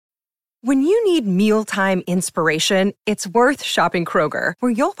When you need mealtime inspiration, it's worth shopping Kroger,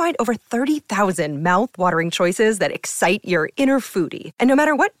 where you'll find over 30,000 mouth-watering choices that excite your inner foodie. And no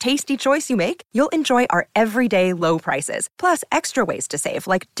matter what tasty choice you make, you'll enjoy our everyday low prices, plus extra ways to save,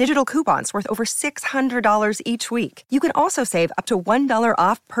 like digital coupons worth over $600 each week. You can also save up to $1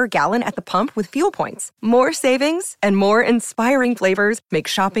 off per gallon at the pump with fuel points. More savings and more inspiring flavors make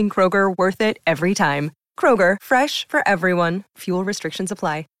shopping Kroger worth it every time. Kroger, fresh for everyone. Fuel restrictions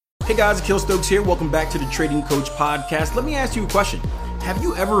apply. Hey guys, Akil Stokes here. Welcome back to the Trading Coach Podcast. Let me ask you a question. Have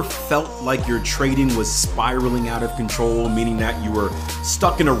you ever felt like your trading was spiraling out of control, meaning that you were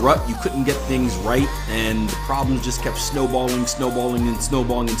stuck in a rut, you couldn't get things right, and the problems just kept snowballing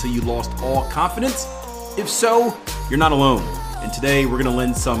until you lost all confidence? If so, you're not alone. And today we're going to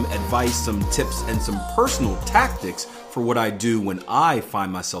lend some advice, some tips, and some personal tactics for what I do when I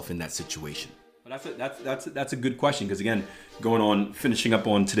find myself in that situation. That's a good question, because again, following up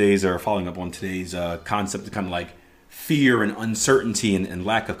on today's concept of kind of like fear and uncertainty and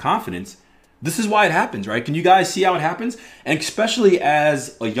lack of confidence. This is why it happens, right? Can you guys see how it happens? And especially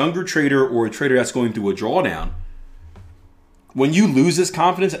as a younger trader or a trader that's going through a drawdown, when you lose this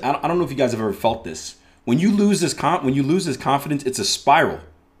confidence, I don't know if you guys have ever felt this. When you lose this confidence, it's a spiral.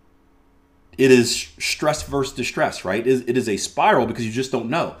 It is stress versus distress, right? It is a spiral because you just don't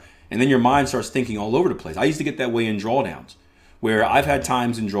know. And then your mind starts thinking all over the place. I used to get that way in drawdowns, where I've had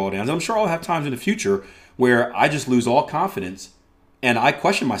times in drawdowns, and I'm sure I'll have times in the future, where I just lose all confidence and I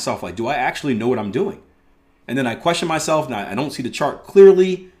question myself, like, do I actually know what I'm doing? And then I question myself and I don't see the chart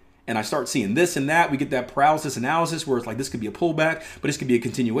clearly, and I start seeing this and that. We get that paralysis analysis where it's like, this could be a pullback, but this could be a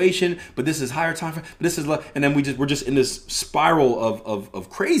continuation, but this is higher time frame, but this is, and then we're just in this spiral of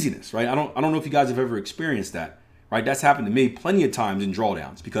craziness, right? I don't know if you guys have ever experienced that. Right, that's happened to me plenty of times in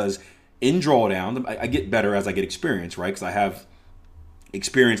drawdowns, because in drawdown, I get better as I get experience, right? Because I have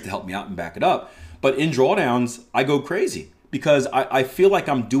experience to help me out and back it up. But in drawdowns, I go crazy because I feel like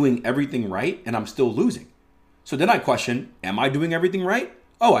I'm doing everything right and I'm still losing. So then I question, am I doing everything right?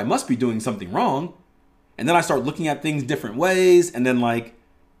 Oh, I must be doing something wrong. And then I start looking at things different ways, and then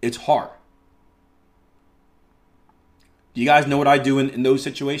it's hard. Do you guys know what I do in those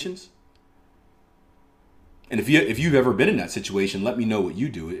situations? And if you've ever been in that situation, let me know what you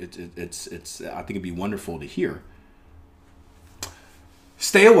do. It's I think it'd be wonderful to hear.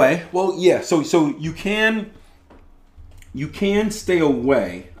 Stay away. Well, yeah. So you can stay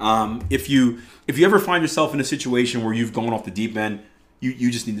away. If you ever find yourself in a situation where you've gone off the deep end, you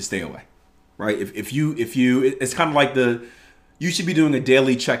just need to stay away, right? If you it's kind of like you should be doing a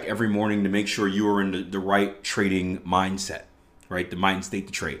daily check every morning to make sure you are in the right trading mindset, right? The mind state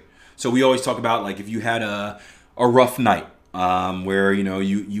to trade. So we always talk about, like, if you had a rough night where,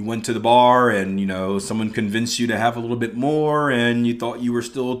 you went to the bar and, someone convinced you to have a little bit more and you thought you were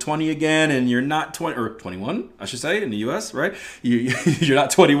still 20 again and you're not 20 or 21, I should say, in the US, right? You're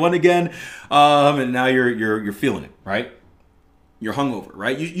not 21 again. And now you're feeling it, right? You're hungover,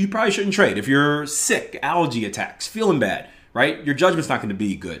 right? You probably shouldn't trade. If you're sick, allergy attacks, feeling bad, right? Your judgment's not going to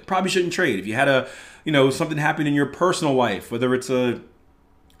be good. Probably shouldn't trade. If you had something happen in your personal life, whether it's a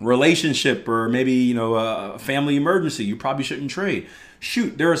relationship or maybe a family emergency, you probably shouldn't trade.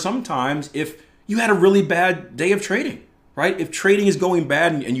 Shoot, there are some times if you had a really bad day of trading, right? If trading is going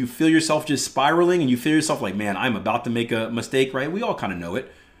bad and you feel yourself just spiraling and you feel yourself like, man, I'm about to make a mistake, right? We all kind of know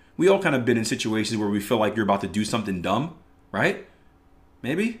it. We all kind of been in situations where we feel like you're about to do something dumb, right?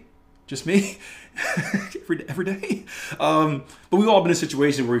 Maybe just me every day. But we've all been in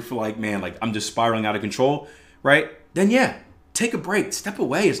situations where we feel like, man, like I'm just spiraling out of control, right? Then yeah, take a break, step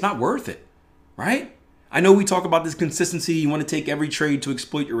away. It's not worth it, right? I know we talk about this consistency. You want to take every trade to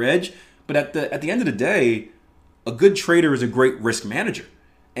exploit your edge, but at the end of the day, a good trader is a great risk manager.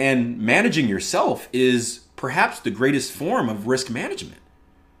 And managing yourself is perhaps the greatest form of risk management.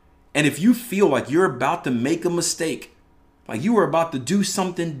 And if you feel like you're about to make a mistake, like you are about to do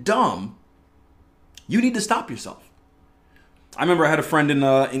something dumb, you need to stop yourself. I remember I had a friend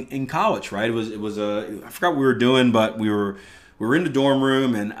in college, right? It was I forgot what we were doing, but we were in the dorm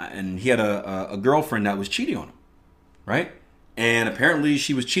room, and he had a girlfriend that was cheating on him, right? And apparently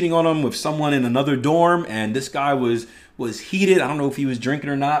she was cheating on him with someone in another dorm, and this guy was heated. I don't know if he was drinking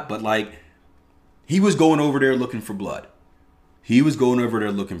or not, but like he was going over there looking for blood.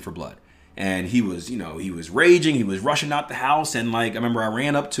 And he was raging. He was rushing out the house. And like, I remember I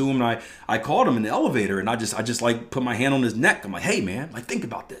ran up to him and I called him in the elevator, and I just like put my hand on his neck. I'm like, hey man, like think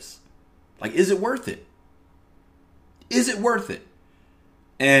about this. Like, is it worth it? Is it worth it?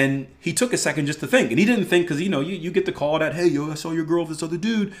 And he took a second just to think. And he didn't think because, you get the call that, hey, yo, I saw your girl with this other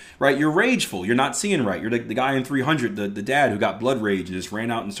dude, right? You're rageful. You're not seeing right. You're the guy in 300, the dad who got blood rage and just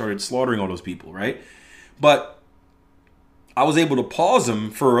ran out and started slaughtering all those people, right? But I was able to pause him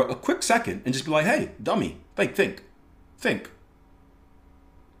for a quick second and just be like, hey, dummy, think.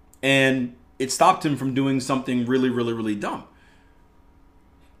 And it stopped him from doing something really, really, really dumb.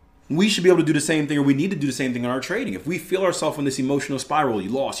 We should be able to do the same thing, or we need to do the same thing in our trading. If we feel ourselves in this emotional spiral, you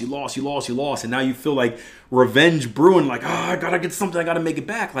lost, and now you feel like revenge brewing, like, I gotta get something, I gotta make it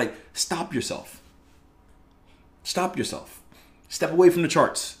back. Like, stop yourself. Step away from the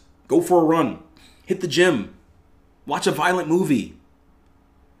charts. Go for a run. Hit the gym. Watch a violent movie.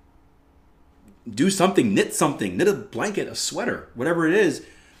 Do something, knit a blanket, a sweater, whatever it is.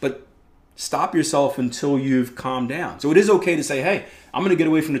 But stop yourself until you've calmed down. So it is okay to say, hey, I'm going to get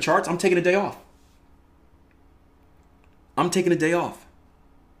away from the charts. I'm taking a day off.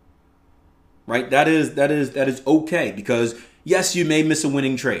 Right? That is okay, because yes, you may miss a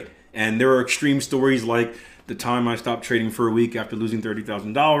winning trade. And there are extreme stories like the time I stopped trading for a week after losing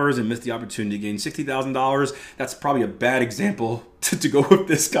 $30,000 and missed the opportunity to gain $60,000. That's probably a bad example to go with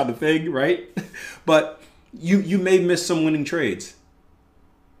this kind of thing, right? But you may miss some winning trades.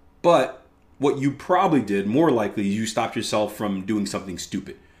 But what you probably did, more likely, you stopped yourself from doing something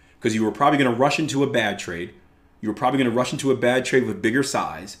stupid, because you were probably going to rush into a bad trade. You were probably going to rush into a bad trade with bigger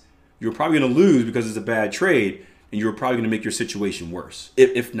size. You were probably going to lose because it's a bad trade, and you were probably going to make your situation worse,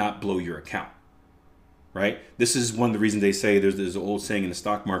 if not blow your account, right? This is one of the reasons they say there's an old saying in the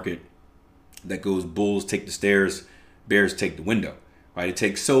stock market that goes, bulls take the stairs, bears take the window, right? It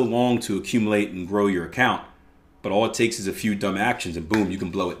takes so long to accumulate and grow your account, but all it takes is a few dumb actions, and boom, you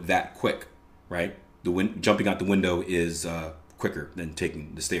can blow it that quick. Right? Jumping out the window is quicker than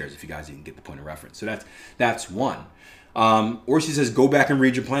taking the stairs, if you guys even get the point of reference. So that's one. Orsi says, go back and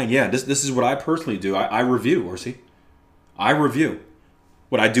read your plan. Yeah, this is what I personally do. I review, Orsi. I review.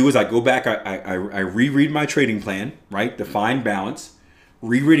 What I do is I go back, I reread my trading plan, right? Define balance.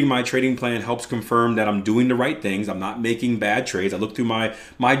 Rereading my trading plan helps confirm that I'm doing the right things. I'm not making bad trades. I look through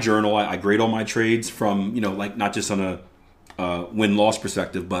my journal. I grade all my trades from, like not just on a win-loss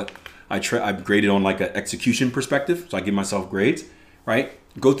perspective, but I've graded on like an execution perspective. So I give myself grades, right?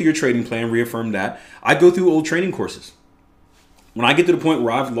 Go through your trading plan, reaffirm that. I go through old training courses. When I get to the point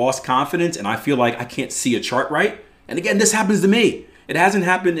where I've lost confidence and I feel like I can't see a chart right, and again, this happens to me. It hasn't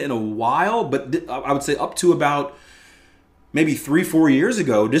happened in a while, but I would say up to about maybe 3-4 years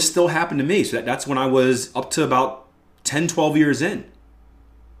ago, this still happened to me. So that's when I was up to about 10-12 years in.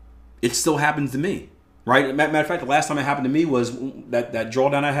 It still happens to me. Right. Matter of fact, the last time it happened to me was that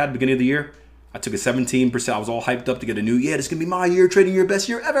drawdown I had at the beginning of the year. I took a 17%. I was all hyped up to get a this is going to be my year, trading your best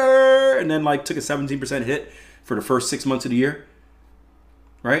year ever. And then took a 17% hit for the first 6 months of the year.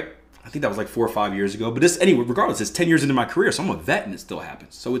 Right. I think that was like 4 or 5 years ago. But regardless, it's 10 years into my career. So I'm a vet and it still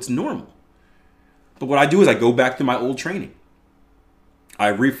happens. So it's normal. But what I do is I go back to my old training. I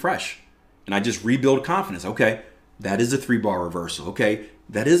refresh and I just rebuild confidence. Okay. That is a 3-bar reversal. Okay.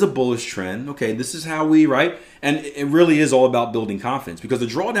 That is a bullish trend. Okay, this is how we, right? And it really is all about building confidence, because the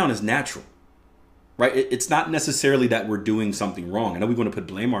drawdown is natural, right? It's not necessarily that we're doing something wrong. I know we want to put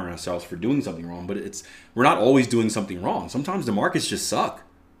blame on ourselves for doing something wrong, but we're not always doing something wrong. Sometimes the markets just suck.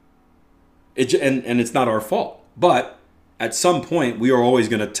 And it's not our fault. But at some point, we are always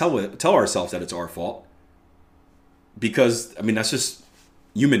going to tell ourselves that it's our fault, because, that's just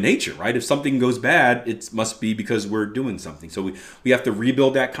human nature, right? If something goes bad, it must be because we're doing something. So we have to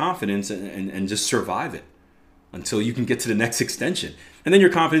rebuild that confidence and just survive it until you can get to the next extension. And then your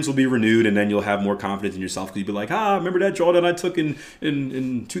confidence will be renewed, and then you'll have more confidence in yourself, because you'll be like, remember that drawdown I took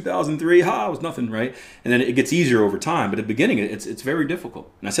in 2003? It was nothing, right? And then it gets easier over time. But at the beginning, it's very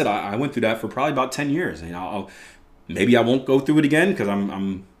difficult. And I said I went through that for probably about 10 years. Maybe I won't go through it again, because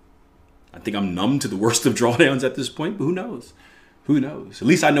I think I'm numb to the worst of drawdowns at this point, but who knows? Who knows? At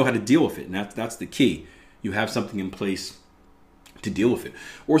least I know how to deal with it, and that's the key. You have something in place to deal with it.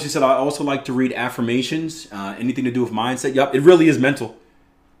 Orsi said, I also like to read affirmations, anything to do with mindset. Yep, it really is mental.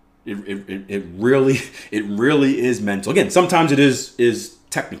 It really is mental. Again, sometimes it is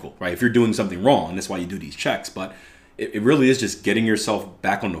technical, right? If you're doing something wrong, that's why you do these checks. But it really is just getting yourself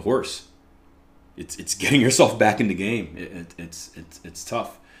back on the horse. It's getting yourself back in the game. It's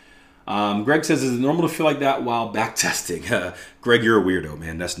tough. Greg says, is it normal to feel like that while back testing? Greg, you're a weirdo,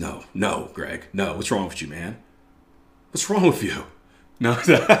 man. That's no, Greg. No, what's wrong with you, man? What's wrong with you? No,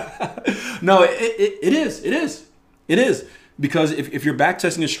 no, it is. Because if you're back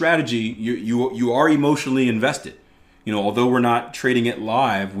testing a strategy, you are emotionally invested. Although we're not trading it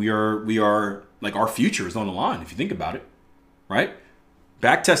live, we are like, our future is on the line, if you think about it, right?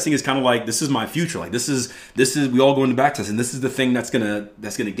 Backtesting is kind of like, this is my future. Like this is we all go into backtesting. This is the thing that's gonna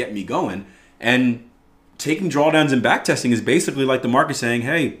get me going. And taking drawdowns and backtesting is basically like the market saying,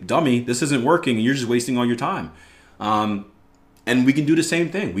 hey, dummy, this isn't working and you're just wasting all your time. And we can do the same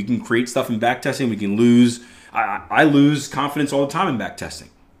thing. We can create stuff in backtesting. We can lose. I lose confidence all the time in backtesting.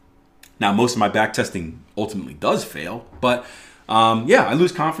 Now, most of my backtesting ultimately does fail, but I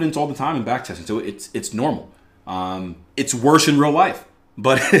lose confidence all the time in backtesting. So it's normal. It's worse in real life,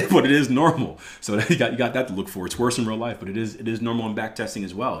 but but it is normal. So you got that to look for. It's worse in real life, but it is normal in backtesting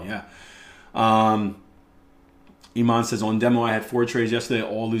as well. Yeah. Iman says, on demo, I had 4 trades yesterday,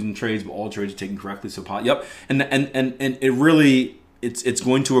 all losing trades, but all trades are taken correctly. So, yep. And it really, it's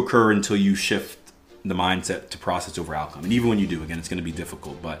going to occur until you shift the mindset to process over outcome. And even when you do, again, it's going to be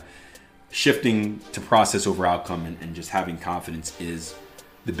difficult, but shifting to process over outcome and just having confidence is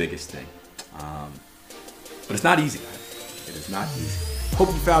the biggest thing. But it's not easy, guys. It is not easy. Hope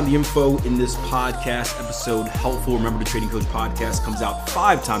you found the info in this podcast episode helpful. Remember, the Trading Coach podcast comes out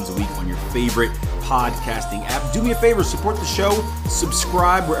 5 times a week on your favorite podcasting app. Do me a favor, support the show,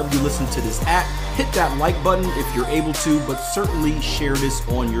 subscribe wherever you listen to this at, hit that like button if you're able to, but certainly share this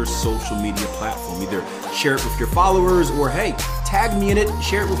on your social media platform. Either share it with your followers or, hey, tag me in it,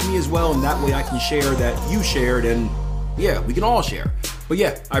 share it with me as well, and that way I can share that you shared, and yeah, we can all share. But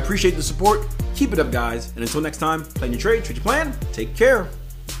yeah, I appreciate the support. Keep it up, guys. And until next time, plan your trade, treat your plan. Take care.